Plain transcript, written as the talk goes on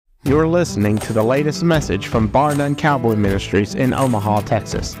You're listening to the latest message from Bar None Cowboy Ministries in Omaha,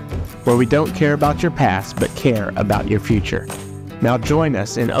 Texas, where we don't care about your past, but care about your future. Now join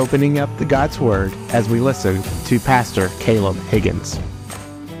us in opening up the God's Word as we listen to Pastor Caleb Higgins.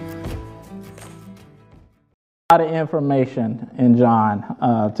 A lot of information in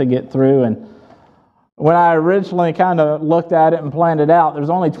John to get through, and when I originally kind of looked at it and planned it out, there's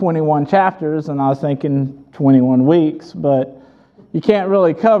only 21 chapters, and I was thinking 21 weeks, but you can't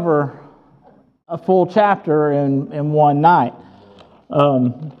really cover a full chapter in one night.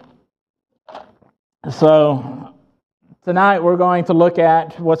 So tonight we're going to look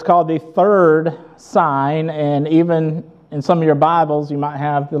at what's called the third sign, and even in some of your Bibles you might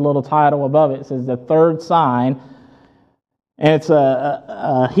have the little title above it. It says the third sign, and it's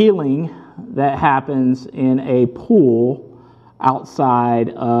a healing that happens in a pool outside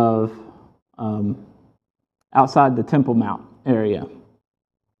of outside the Temple Mount area.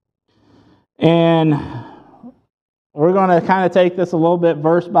 And we're going to kind of take this a little bit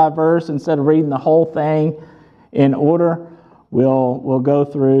verse by verse. Instead of reading the whole thing in order, we'll go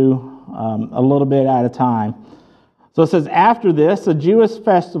through a little bit at a time. So it says, after this, a Jewish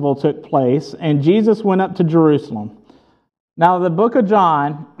festival took place, and Jesus went up to Jerusalem. Now, the book of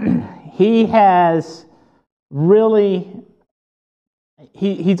John, he has really,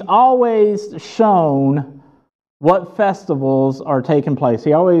 he's always shown what festivals are taking place.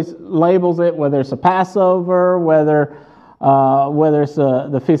 He always labels it, whether it's a Passover, whether it's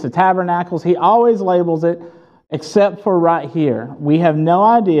the Feast of Tabernacles. He always labels it, except for right here. We have no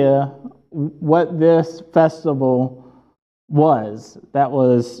idea what this festival was that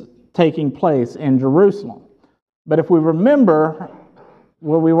was taking place in Jerusalem. But if we remember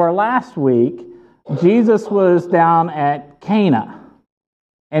where we were last week, Jesus was down at Cana.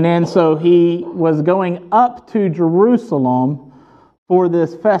 And then so he was going up to Jerusalem for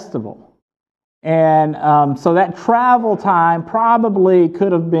this festival. And so that travel time probably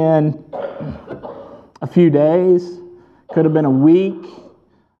could have been a few days, could have been a week,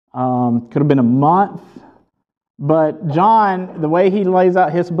 could have been a month. But John, the way he lays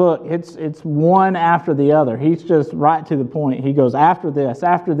out his book, it's one after the other. He's just right to the point. He goes, after this,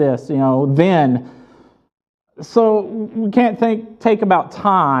 then. So we can't take about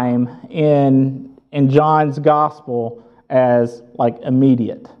time in John's gospel as like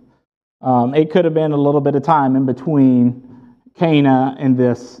immediate. It could have been a little bit of time in between Cana and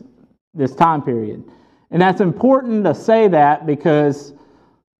this time period. And that's important to say that because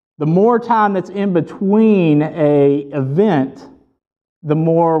the more time that's in between a event, the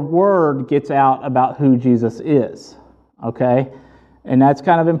more word gets out about who Jesus is. Okay? And that's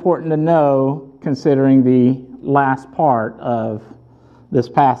kind of important to know considering the last part of this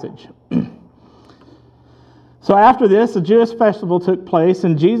passage. So after this, a Jewish festival took place,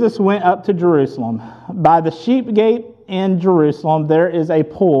 and Jesus went up to Jerusalem. By the sheep gate in Jerusalem, there is a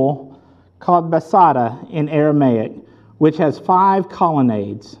pool called Bethesda in Aramaic, which has 5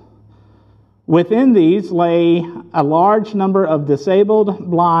 colonnades. Within these lay a large number of disabled,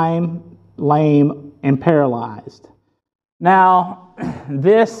 blind, lame, and paralyzed. Now,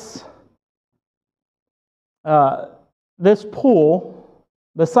 this pool,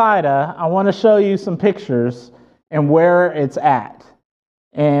 Bethesda, I want to show you some pictures and where it's at,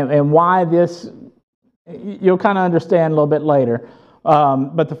 and why this. You'll kind of understand a little bit later.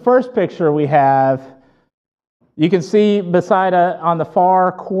 But the first picture we have, you can see Bethesda on the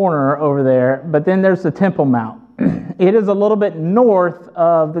far corner over there. But then there's the Temple Mount. It is a little bit north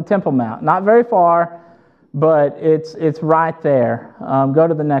of the Temple Mount, not very far. But it's right there. Go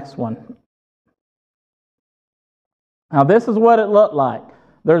to the next one. Now this is what it looked like.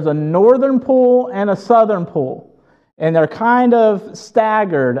 There's a northern pool and a southern pool. And they're kind of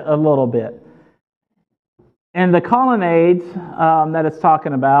staggered a little bit. And the colonnades that it's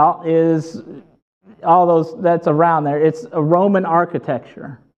talking about is all those that's around there. It's a Roman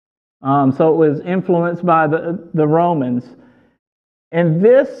architecture. So it was influenced by the Romans. And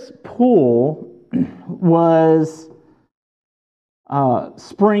this pool was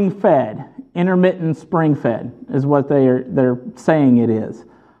spring-fed, intermittent spring-fed is what they're saying it is,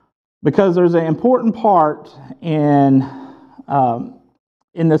 because there's an important part in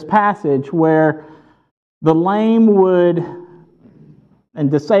this passage where the lame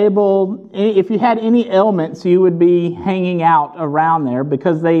and disabled, if you had any ailments, you would be hanging out around there,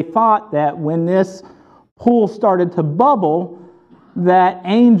 because they thought that when this pool started to bubble, that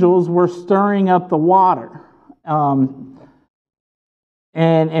angels were stirring up the water.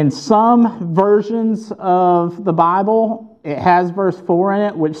 And in some versions of the Bible, it has verse 4 in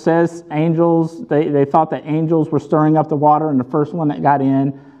it, which says angels, they thought that angels were stirring up the water, and the first one that got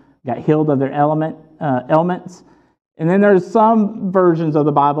in got healed of their ailments. And then there's some versions of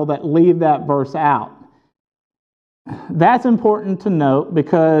the Bible that leave that verse out. That's important to note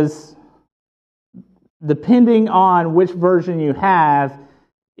because depending on which version you have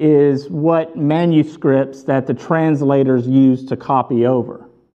is what manuscripts that the translators use to copy over.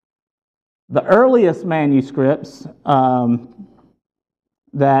 The earliest manuscripts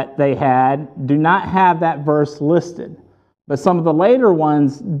that they had do not have that verse listed, but some of the later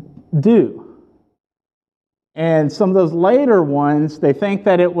ones do. And some of those later ones, they think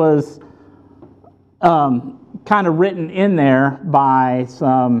that it was kind of written in there by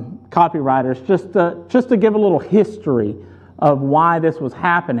some copywriters just to give a little history of why this was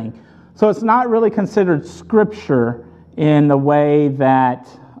happening. So it's not really considered scripture in the way that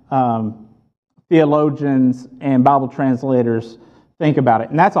theologians and Bible translators think about it.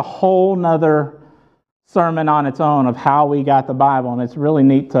 And that's a whole nother sermon on its own of how we got the Bible, and it's really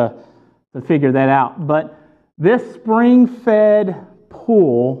neat to figure that out. But this spring-fed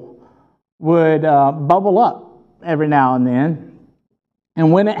pool would bubble up every now and then.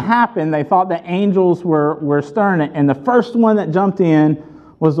 And when it happened, they thought that angels were stirring it. And the first one that jumped in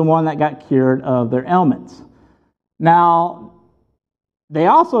was the one that got cured of their ailments. Now, they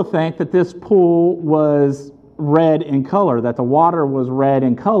also think that this pool was red in color, that the water was red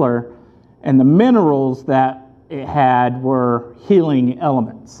in color, and the minerals that it had were healing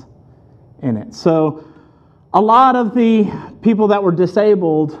elements in it. So a lot of the people that were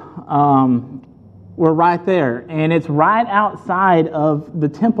disabled were right there. And it's right outside of the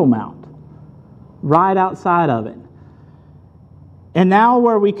Temple Mount. Right outside of it. And now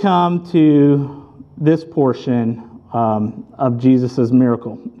where we come to this portion of Jesus'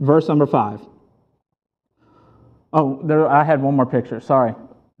 miracle. Verse number 5. Oh, I had one more picture. Sorry.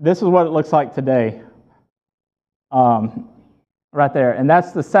 This is what it looks like today. Right there. And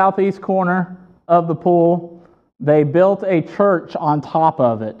that's the southeast corner of the pool. They built a church on top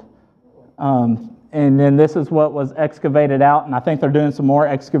of it. And then this is what was excavated out, and I think they're doing some more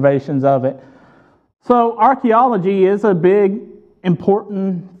excavations of it. So archaeology is a big,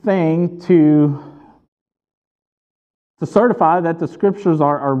 important thing to certify that the scriptures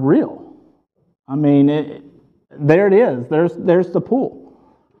are real. I mean, there it is. There's the pool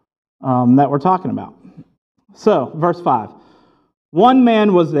that we're talking about. So, verse 5. One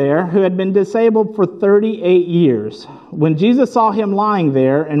man was there who had been disabled for 38 years. When Jesus saw him lying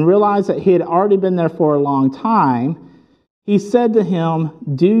there and realized that he had already been there for a long time, he said to him,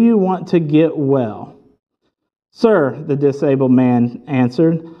 "Do you want to get well?" "Sir," the disabled man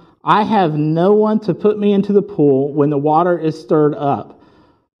answered, "I have no one to put me into the pool when the water is stirred up.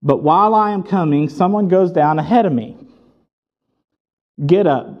 But while I am coming, someone goes down ahead of me." "Get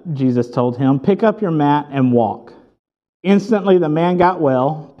up," Jesus told him, "pick up your mat and walk." Instantly the man got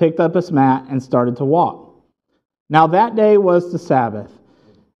well, picked up his mat, and started to walk. Now that day was the Sabbath.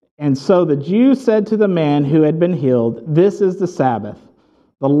 And so the Jews said to the man who had been healed, "This is the Sabbath.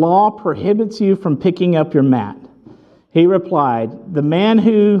 The law prohibits you from picking up your mat." He replied, "The man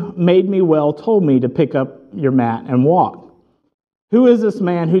who made me well told me to pick up your mat and walk." "Who is this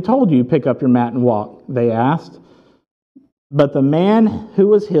man who told you pick up your mat and walk?" they asked. But the man who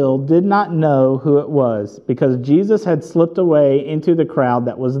was healed did not know who it was, because Jesus had slipped away into the crowd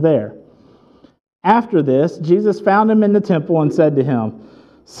that was there. After this, Jesus found him in the temple and said to him,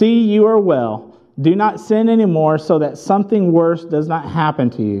 "See, you are well. Do not sin anymore so that something worse does not happen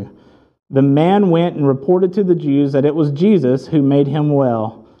to you." The man went and reported to the Jews that it was Jesus who made him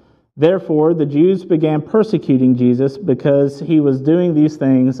well. Therefore, the Jews began persecuting Jesus because he was doing these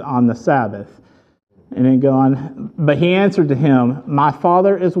things on the Sabbath. And then go on. But he answered to him, "My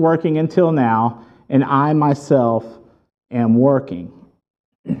Father is working until now, and I myself am working."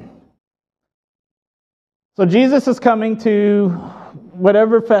 So Jesus is coming to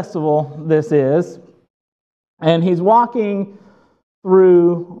whatever festival this is, and he's walking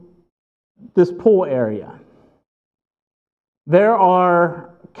through this pool area. There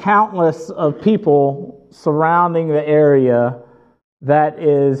are countless of people surrounding the area that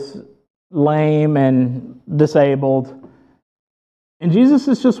is lame and disabled. And Jesus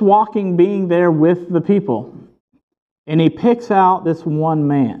is just walking, being there with the people. And he picks out this one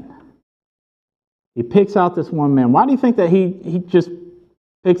man. He picks out this one man. Why do you think that he just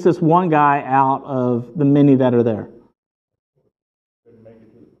picks this one guy out of the many that are there? Couldn't make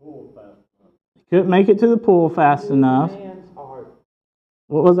it to the pool fast enough. He couldn't make it to the pool fast enough. He knew the man's heart.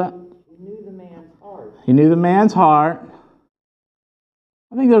 What was that? He knew the man's heart. He knew the man's heart.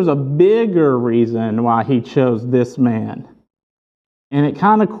 I think there's a bigger reason why he chose this man. And it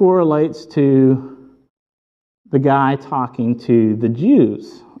kind of correlates to the guy talking to the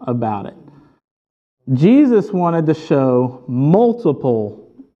Jews about it. Jesus wanted to show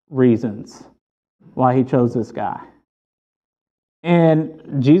multiple reasons why he chose this guy.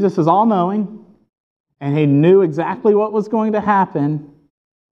 And Jesus is all-knowing, and he knew exactly what was going to happen.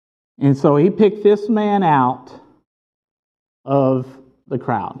 And so he picked this man out of the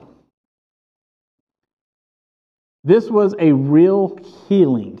crowd. This was a real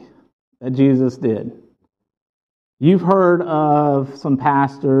healing that Jesus did. You've heard of some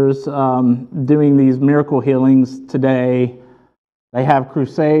pastors doing these miracle healings today. They have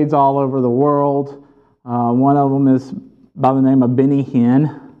crusades all over the world. One of them is by the name of Benny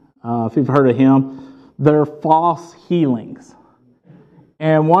Hinn. If you've heard of him, they're false healings.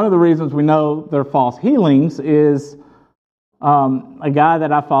 And one of the reasons we know they're false healings is a guy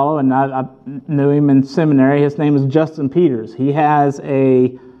that I follow, and I knew him in seminary. His name is Justin Peters. He has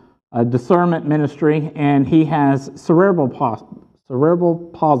a discernment ministry, and he has cerebral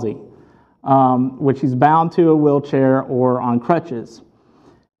palsy, which he's bound to a wheelchair or on crutches.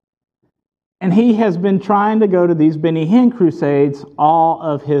 And he has been trying to go to these Benny Hinn crusades all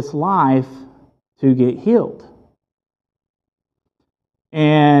of his life to get healed.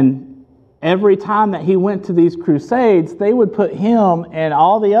 And every time that he went to these crusades, they would put him and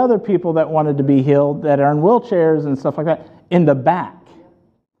all the other people that wanted to be healed that are in wheelchairs and stuff like that in the back.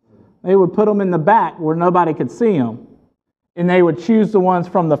 They would put them in the back where nobody could see them. And they would choose the ones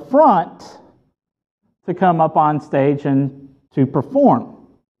from the front to come up on stage and to perform.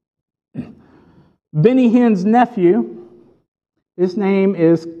 Benny Hinn's nephew, his name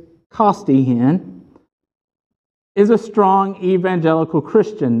is Costi Hinn, is a strong evangelical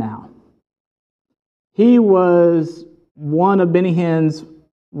Christian now. He was one of Benny Hinn's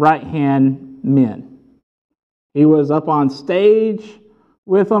right-hand men. He was up on stage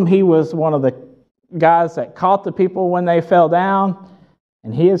with them. He was one of the guys that caught the people when they fell down.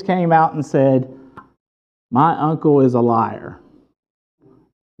 And he has came out and said, "My uncle is a liar.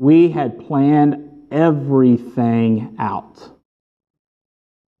 We had planned everything out."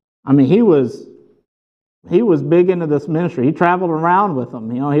 I mean, he was big into this ministry. He traveled around with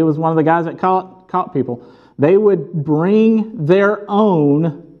them. You know, he was one of the guys that caught people. They would bring their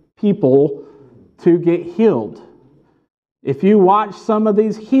own people to get healed. If you watch some of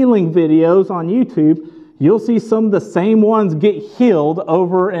these healing videos on YouTube, you'll see some of the same ones get healed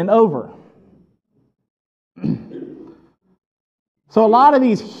over and over. So a lot of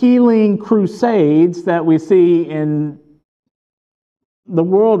these healing crusades that we see in the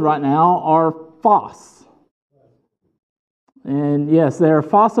world right now are false. And yes, they're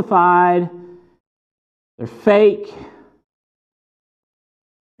falsified, they're fake,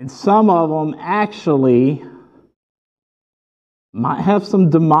 and some of them actually might have some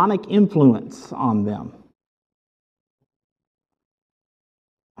demonic influence on them.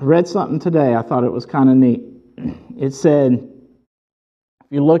 I read something today, I thought it was kind of neat. It said,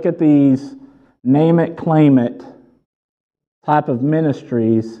 if you look at these name it, claim it type of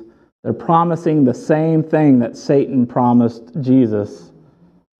ministries, they're promising the same thing that Satan promised Jesus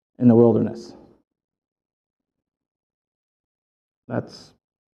in the wilderness. That's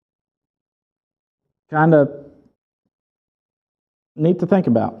kind of neat to think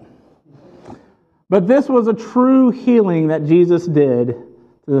about. But this was a true healing that Jesus did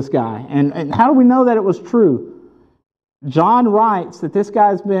to this guy. And how do we know that it was true? John writes that this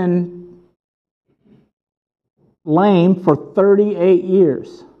guy's been lame for 38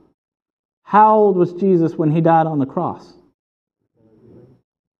 years. How old was Jesus when he died on the cross?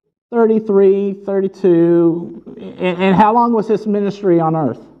 33, 32. And how long was his ministry on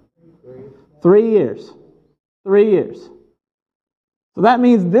earth? 3 years. 3 years. So that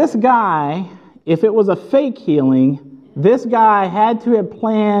means this guy, if it was a fake healing, this guy had to have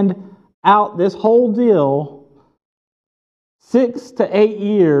planned out this whole deal 6 to 8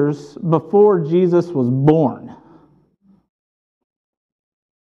 years before Jesus was born.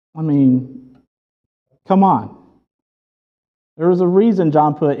 I mean, come on. There was a reason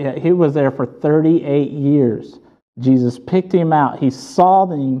John put he was there for 38 years. Jesus picked him out. He saw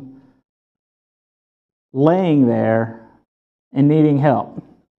him laying there and needing help.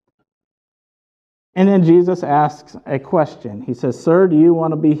 And then Jesus asks a question. He says, "Sir, do you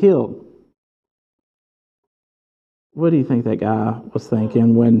want to be healed?" What do you think that guy was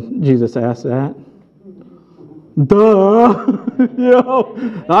thinking when Jesus asked that? Duh!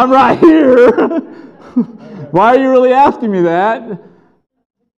 Yo, I'm right here. Why are you really asking me that?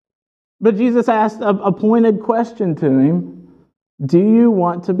 But Jesus asked a pointed question to him. Do you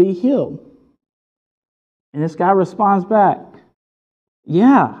want to be healed? And this guy responds back,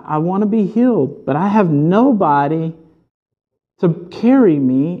 yeah, I want to be healed, but I have nobody to carry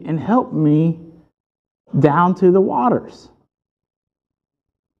me and help me down to the waters.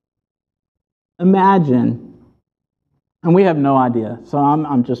 Imagine, and we have no idea, so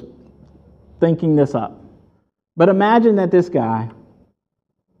I'm just thinking this up. But imagine that this guy,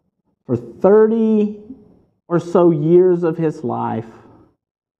 for 30 or so years of his life,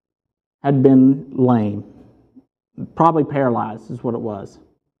 had been lame. Probably paralyzed is what it was.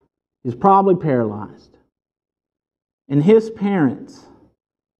 He was probably paralyzed. And his parents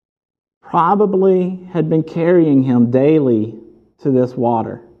probably had been carrying him daily to this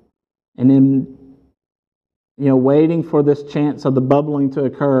water. And then, waiting for this chance of the bubbling to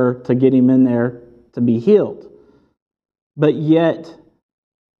occur to get him in there to be healed. But yet,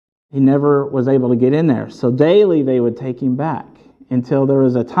 he never was able to get in there. So daily they would take him back until there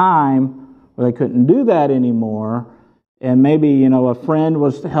was a time where they couldn't do that anymore. And maybe, a friend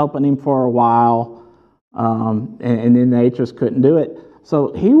was helping him for a while, and then they just couldn't do it.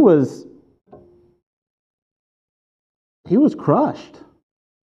 So he was crushed.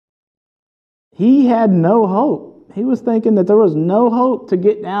 He had no hope. He was thinking that there was no hope to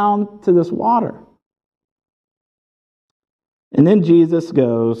get down to this water. And then Jesus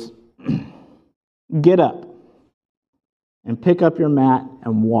goes, "Get up and pick up your mat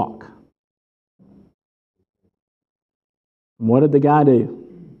and walk." And what did the guy do?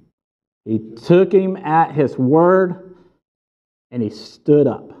 He took him at his word and he stood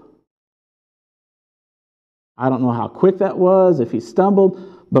up. I don't know how quick that was, if he stumbled,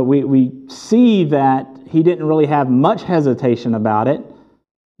 but we see that he didn't really have much hesitation about it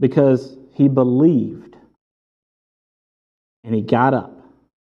because he believed. And he got up.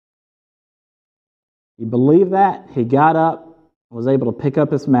 He believed that. He got up, was able to pick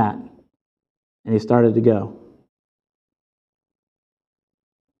up his mat, and he started to go.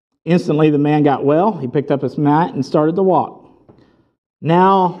 Instantly, the man got well. He picked up his mat and started to walk.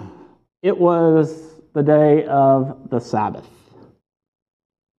 Now, it was the day of the Sabbath.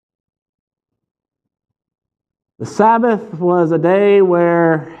 The Sabbath was a day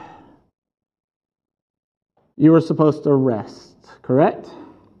where you were supposed to rest, correct?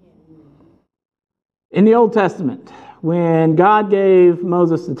 In the Old Testament, when God gave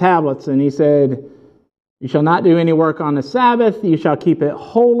Moses the tablets and he said, "You shall not do any work on the Sabbath, you shall keep it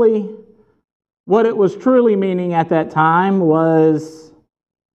holy," what it was truly meaning at that time was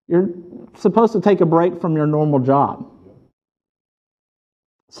you're supposed to take a break from your normal job.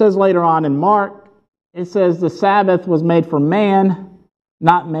 It says later on in Mark, it says the Sabbath was made for man,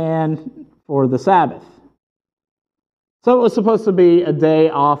 not man for the Sabbath. So it was supposed to be a day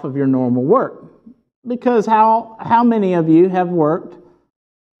off of your normal work. Because how many of you have worked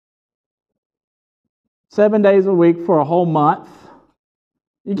 7 days a week for a whole month?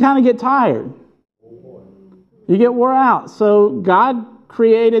 You kind of get tired. You get wore out. So God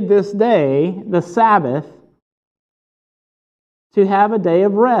created this day, the Sabbath, to have a day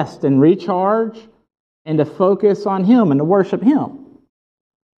of rest and recharge and to focus on Him and to worship Him.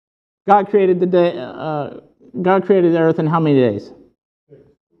 God created the day. God created the earth in how many days?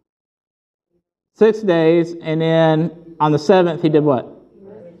 6 days, and then on the seventh, He did what?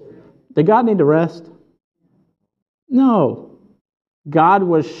 Did God need to rest? No. God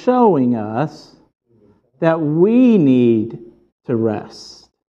was showing us that we need to rest.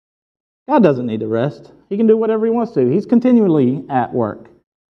 God doesn't need to rest. He can do whatever He wants to. He's continually at work.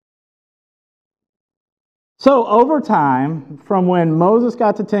 So over time, from when Moses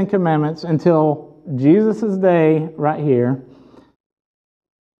got the 10 Commandments until Jesus' day right here,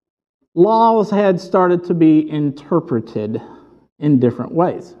 laws had started to be interpreted in different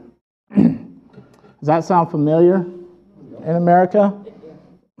ways. Does that sound familiar in America?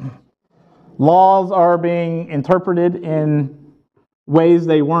 Laws are being interpreted in ways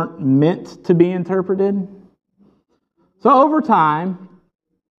they weren't meant to be interpreted. So over time,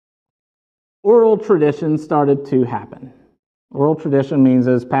 oral tradition started to happen. Oral tradition means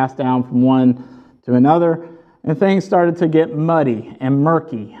it's passed down from one to another, and things started to get muddy and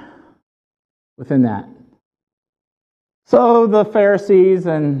murky within that. So the Pharisees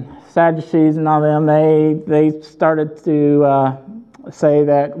and Sadducees and all them, they started to say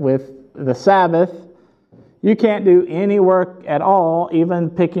that with the Sabbath, you can't do any work at all, even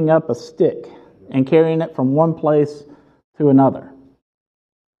picking up a stick and carrying it from one place to another.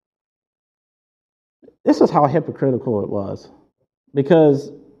 This is how hypocritical it was,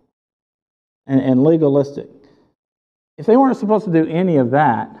 because, and legalistic. If they weren't supposed to do any of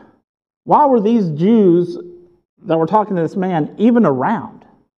that, why were these Jews that were talking to this man even around?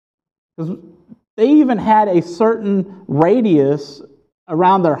 Because they even had a certain radius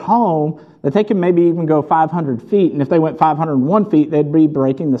around their home that they could maybe even go 500 feet, and if they went 501 feet, they'd be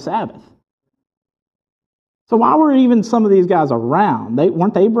breaking the Sabbath. So why were even some of these guys around?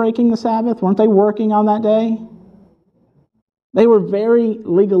 Weren't they breaking the Sabbath? Weren't they working on that day? They were very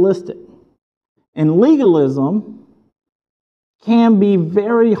legalistic. And legalism can be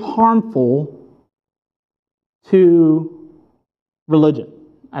very harmful to religion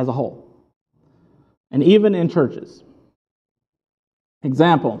as a whole, and even in churches.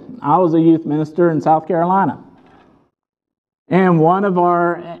 Example, I was a youth minister in South Carolina. And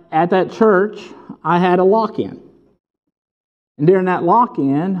at that church, I had a lock-in. And during that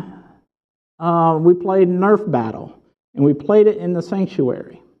lock-in, we played Nerf battle. And we played it in the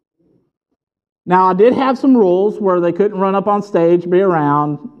sanctuary. Now, I did have some rules where they couldn't run up on stage, be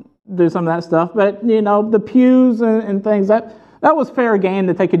around, do some of that stuff. But, the pews and things, that was fair game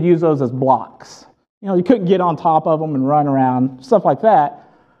that they could use those as blocks. You couldn't get on top of them and run around, stuff like that.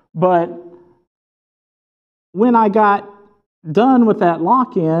 But when I got done with that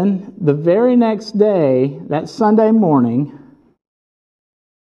lock-in, the very next day, that Sunday morning,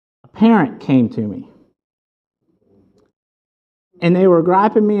 a parent came to me. And they were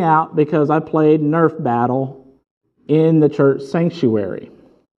griping me out because I played Nerf battle in the church sanctuary.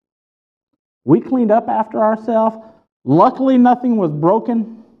 We cleaned up after ourselves. Luckily, nothing was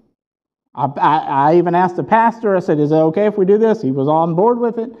broken. I even asked the pastor, I said, is it okay if we do this? He was on board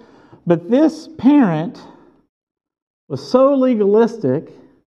with it. But this parent was so legalistic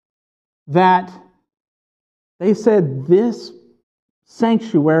that they said this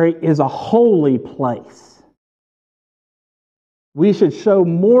sanctuary is a holy place. We should show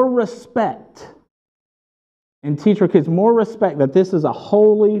more respect and teach our kids more respect that this is a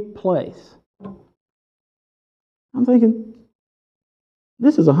holy place. I'm thinking,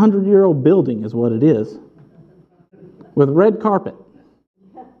 this is a 100-year-old building is what it is, with red carpet.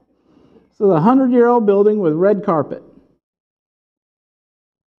 So the 100-year-old building with red carpet.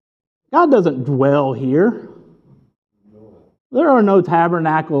 God doesn't dwell here. There are no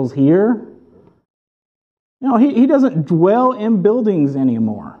tabernacles here. He doesn't dwell in buildings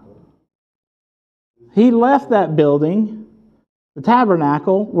anymore. He left that building, the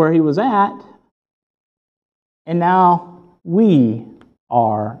tabernacle where he was at, and now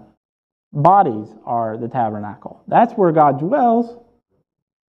bodies are the tabernacle. That's where God dwells.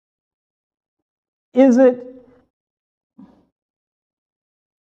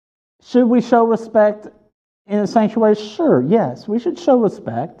 Should we show respect in a sanctuary? Sure, yes, we should show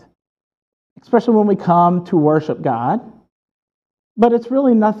respect, especially when we come to worship God. But it's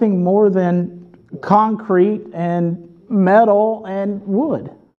really nothing more than concrete and metal and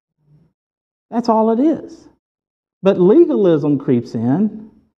wood. That's all it is. But legalism creeps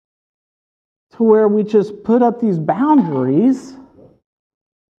in to where we just put up these boundaries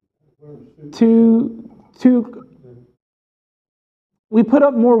we put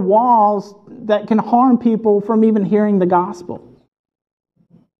up more walls that can harm people from even hearing the gospel.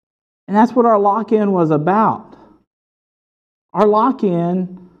 And that's what our lock-in was about. Our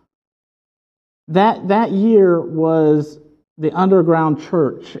lock-in that year was the underground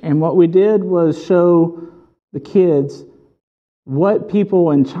church. And what we did was show the kids what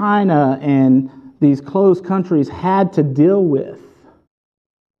people in China and these closed countries had to deal with.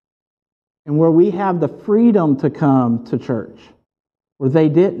 And where we have the freedom to come to church, where they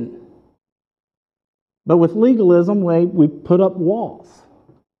didn't. But with legalism, we put up walls.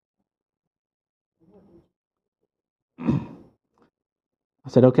 I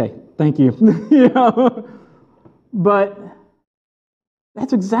said, okay, thank you. But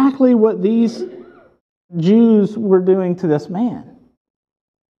that's exactly what these Jews were doing to this man.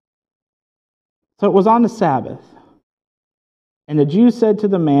 So it was on the Sabbath. And the Jews said to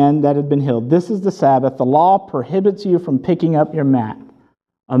the man that had been healed, "This is the Sabbath. The law prohibits you from picking up your mat."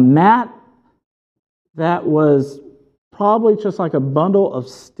 A mat that was probably just like a bundle of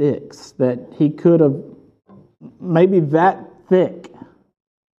sticks that he could have, maybe that thick,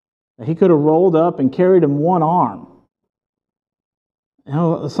 that he could have rolled up and carried in one arm.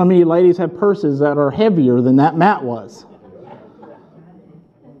 Some of you ladies have purses that are heavier than that mat was.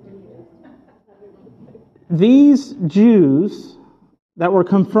 These Jews that were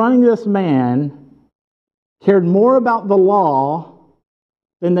confronting this man cared more about the law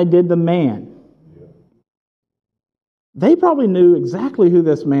than they did the man. They probably knew exactly who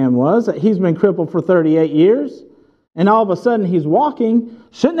this man was, that he's been crippled for 38 years, and all of a sudden he's walking.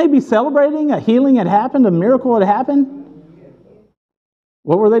 Shouldn't they be celebrating a healing had happened, a miracle had happened?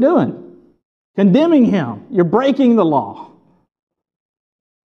 What were they doing? Condemning him. You're breaking the law.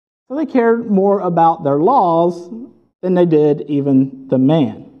 So they cared more about their laws than they did even the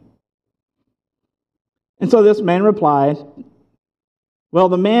man. And so this man replied, well,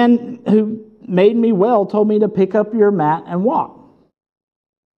 the man who made me well told me to pick up your mat and walk.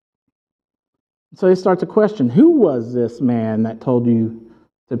 So he starts to question, who was this man that told you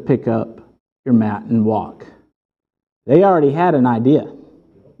to pick up your mat and walk? They already had an idea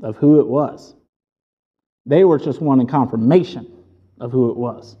of who it was. They were just wanting confirmation of who it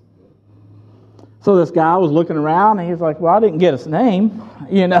was. So this guy was looking around and he's like, well, I didn't get his name.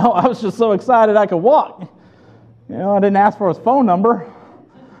 I was just so excited I could walk. I didn't ask for his phone number,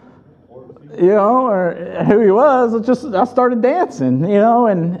 or who he was. I started dancing,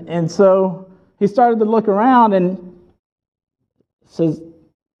 and so he started to look around and says,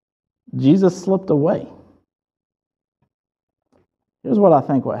 Jesus slipped away. Here's what I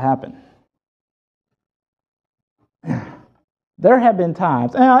think what happened. There have been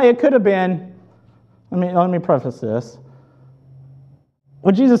times, it could have been, let me preface this.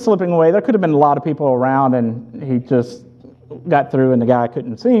 With Jesus slipping away, there could have been a lot of people around and he just got through and the guy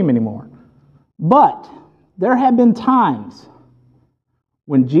couldn't see him anymore. But there have been times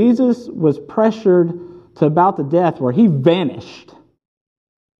when Jesus was pressured to about the death where he vanished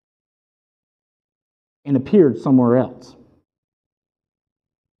and appeared somewhere else.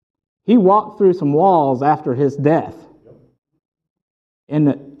 He walked through some walls after his death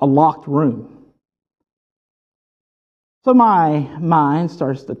in a locked room. So my mind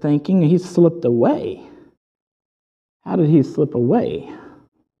starts to thinking, he slipped away. How did he slip away?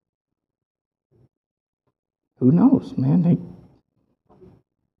 Who knows, man?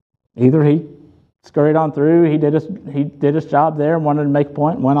 Either he scurried on through, he did his job there, wanted to make a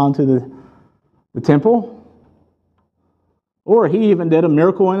point, went on to the temple, or he even did a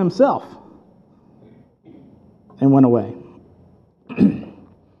miracle in himself and went away.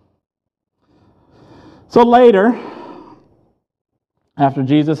 So later, after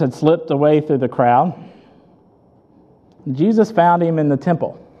Jesus had slipped away through the crowd, Jesus found him in the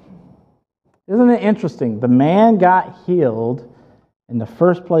temple. Isn't it interesting? The man got healed, and the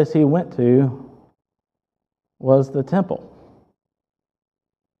first place he went to was the temple.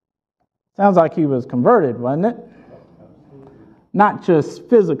 Sounds like he was converted, wasn't it? Not just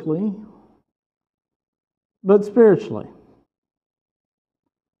physically, but spiritually.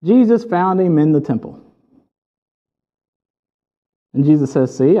 Jesus found him in the temple. And Jesus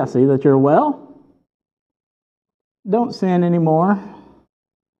says, see, I see that you're well. Don't sin anymore,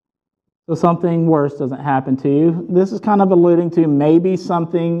 so something worse doesn't happen to you. This is kind of alluding to maybe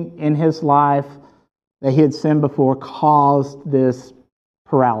something in his life that he had sinned before caused this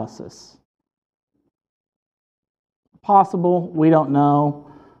paralysis. Possible, we don't know,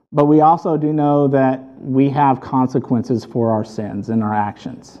 but we also do know that we have consequences for our sins and our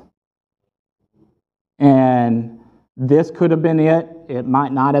actions. And this could have been it. It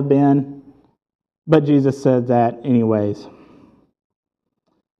might not have been. But Jesus said that anyways.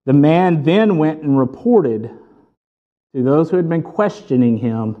 The man then went and reported to those who had been questioning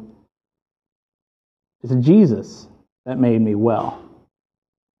him, it's Jesus that made me well.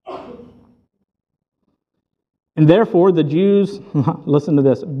 And therefore the Jews, listen to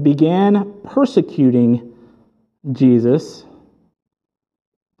this, began persecuting Jesus.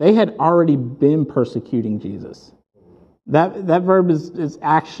 They had already been persecuting Jesus. That verb is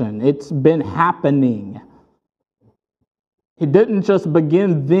action. It's been happening. It didn't just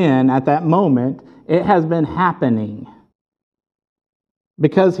begin then at that moment. It has been happening.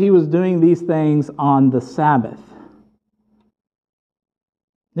 Because he was doing these things on the Sabbath.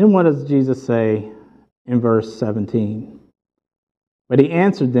 Then what does Jesus say in verse 17? But he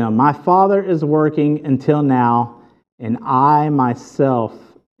answered them, my Father is working until now, and I myself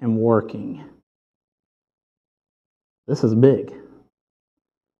am working. This is big.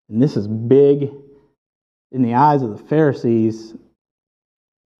 And this is big in the eyes of the Pharisees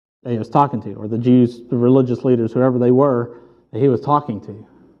that he was talking to, or the Jews, the religious leaders, whoever they were, that he was talking to.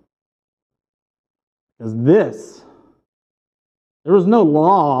 Because there was no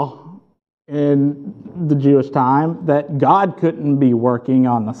law in the Jewish time that God couldn't be working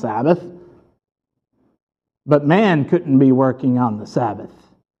on the Sabbath, but man couldn't be working on the Sabbath.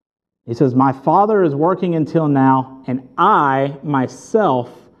 He says, my Father is working until now, and I myself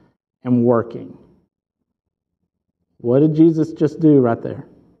am working. What did Jesus just do right there?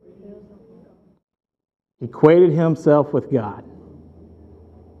 He equated himself with God.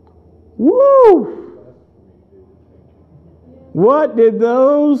 Woo! What did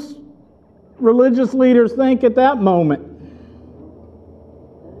those religious leaders think at that moment?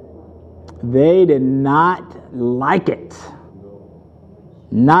 They did not like it.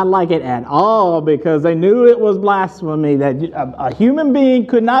 Not like it at all, because they knew it was blasphemy, that a human being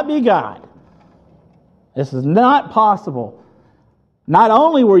could not be God. This is not possible. Not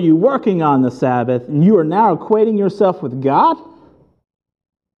only were you working on the Sabbath, and you are now equating yourself with God.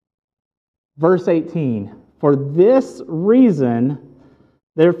 Verse 18, for this reason,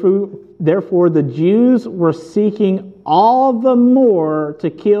 therefore the Jews were seeking all the more to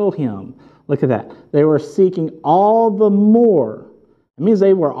kill him. Look at that. They were seeking all the more. It means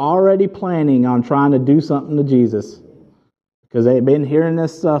they were already planning on trying to do something to Jesus, because they had been hearing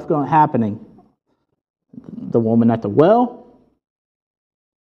this stuff happening. The woman at the well,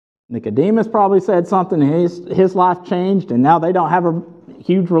 Nicodemus probably said something, his life changed, and now they don't have a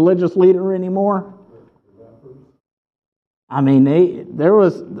huge religious leader anymore. I mean, there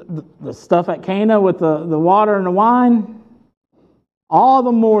was the stuff at Cana with the water and the wine. All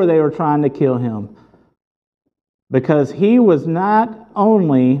the more they were trying to kill him, because he was not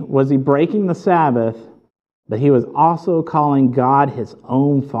only was he breaking the Sabbath, but he was also calling God his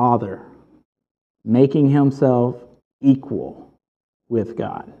own Father, making himself equal with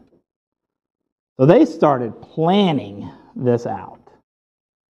God. So they started planning this out.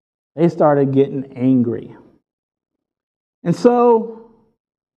 They started getting angry. And so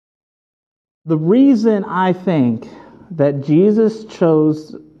the reason I think that Jesus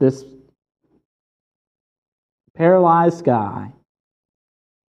chose this paralyzed guy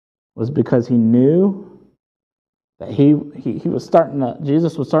was because he knew that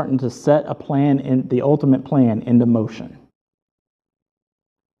Jesus was starting to set a plan, in the ultimate plan, into motion.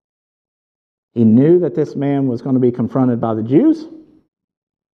 He knew that this man was going to be confronted by the Jews,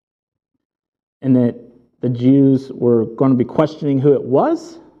 and that the Jews were going to be questioning who it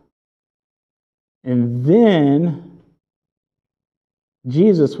was. And then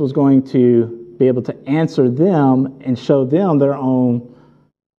Jesus was going to be able to answer them and show them their own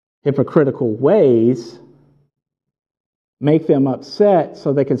hypocritical ways, make them upset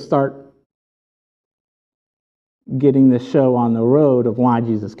so they could start getting the show on the road of why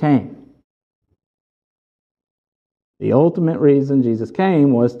Jesus came. The ultimate reason Jesus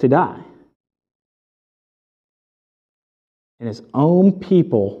came was to die. And his own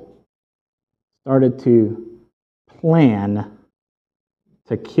people started to plan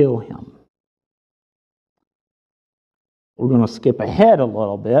to kill him. We're going to skip ahead a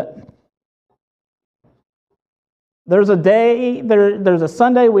little bit. There's a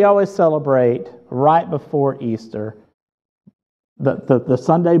Sunday we always celebrate right before Easter. The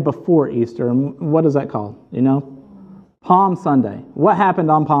Sunday before Easter. And what is that called? You know? Palm Sunday. What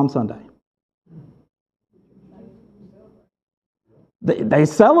happened on Palm Sunday? They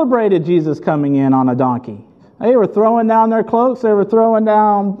celebrated Jesus coming in on a donkey. They were throwing down their cloaks. They were throwing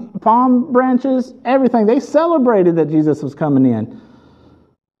down palm branches, everything. They celebrated that Jesus was coming in.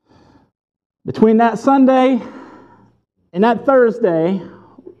 Between that Sunday and that Thursday,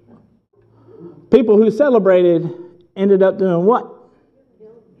 people who celebrated ended up doing what?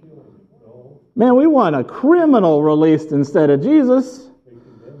 Man, we want a criminal released instead of Jesus.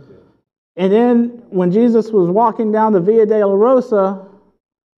 And then when Jesus was walking down the Via Dolorosa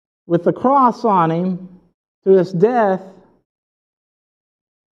with the cross on him to his death,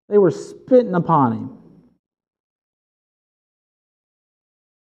 they were spitting upon him.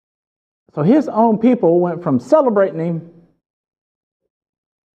 So his own people went from celebrating him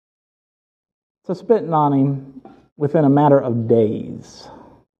to spitting on him within a matter of days.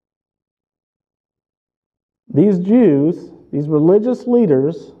 These Jews, these religious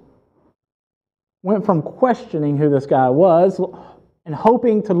leaders, went from questioning who this guy was and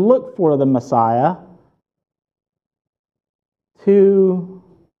hoping to look for the Messiah to,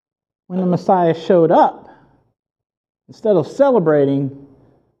 when the Messiah showed up, instead of celebrating,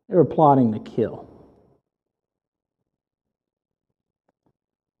 they were plotting to kill.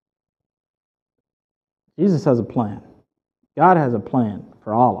 Jesus has a plan. God has a plan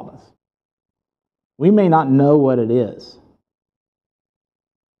for all of us. We may not know what it is.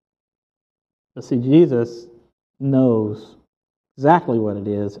 But see, Jesus knows exactly what it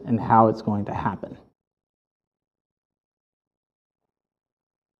is and how it's going to happen.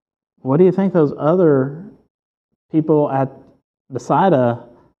 What do you think those other people at Bethsaida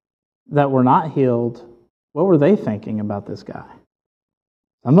that were not healed, what were they thinking about this guy?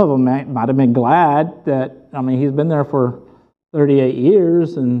 Some of them might have been glad that, he's been there for 38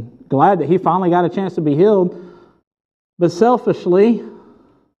 years and glad that he finally got a chance to be healed. But selfishly,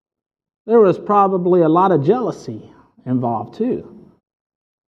 there was probably a lot of jealousy involved too.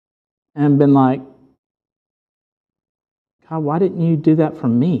 And been like, God, why didn't you do that for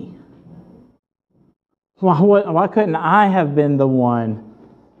me? Why couldn't I have been the one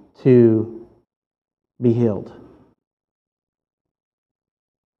to be healed.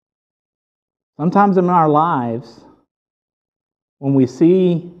 Sometimes in our lives, when we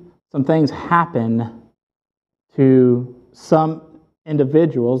see some things happen to some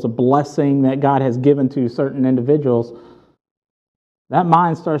individuals, a blessing that God has given to certain individuals, that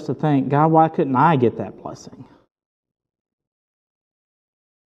mind starts to think, God, why couldn't I get that blessing?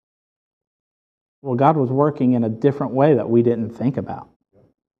 Well, God was working in a different way that we didn't think about.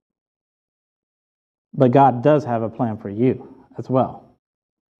 But God does have a plan for you as well.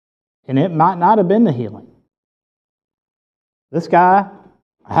 And it might not have been the healing. This guy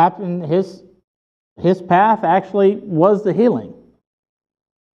happened, his path actually was the healing.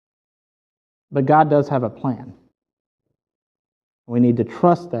 But God does have a plan. We need to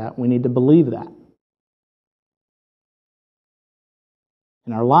trust that. We need to believe that.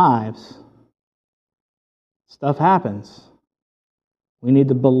 In our lives, stuff happens. We need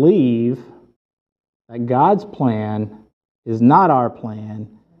to believe that God's plan is not our plan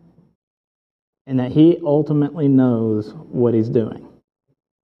and that He ultimately knows what He's doing.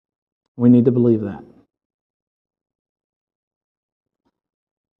 We need to believe that.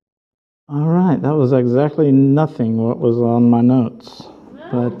 All right, that was exactly nothing what was on my notes.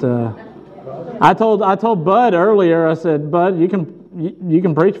 But I told Bud earlier, I said, Bud, you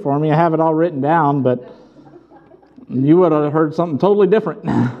can preach for me. I have it all written down, but you would have heard something totally different.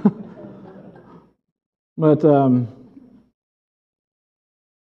 But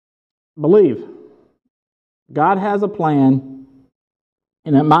believe. God has a plan,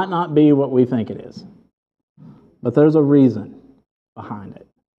 and it might not be what we think it is. But there's a reason behind it.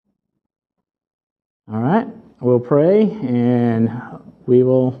 All right, we'll pray, and we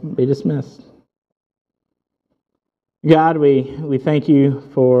will be dismissed. God, we thank you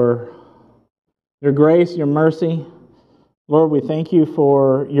for your grace, your mercy. Lord, we thank you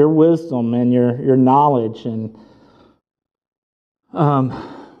for your wisdom and your knowledge. And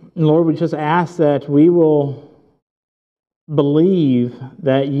Lord, we just ask that we will believe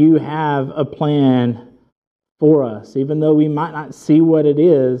that you have a plan for us, even though we might not see what it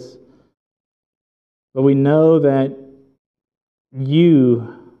is. But we know that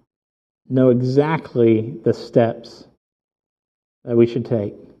you know exactly the steps that we should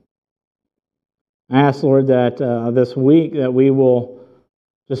take. I ask, Lord, that this week that we will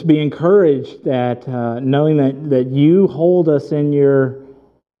just be encouraged that knowing that you hold us in your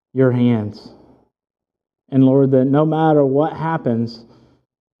hands. And Lord, that no matter what happens,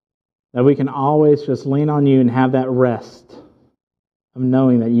 that we can always just lean on you and have that rest of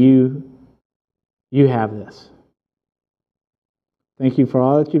knowing that you have this. Thank you for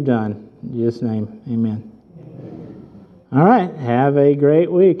all that you've done. In Jesus' name, amen. All right, have a great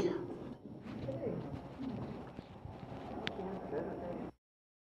week.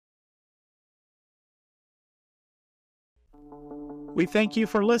 We thank you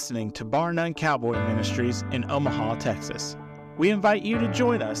for listening to Bar None Cowboy Ministries in Omaha, Texas. We invite you to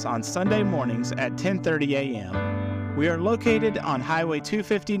join us on Sunday mornings at 10:30 a.m. We are located on Highway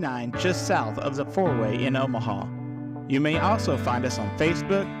 259 just south of the Four-Way in Omaha. You may also find us on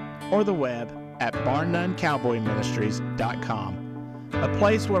Facebook or the web at barnonecowboyministries.com, a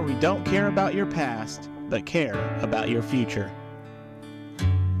place where we don't care about your past, but care about your future.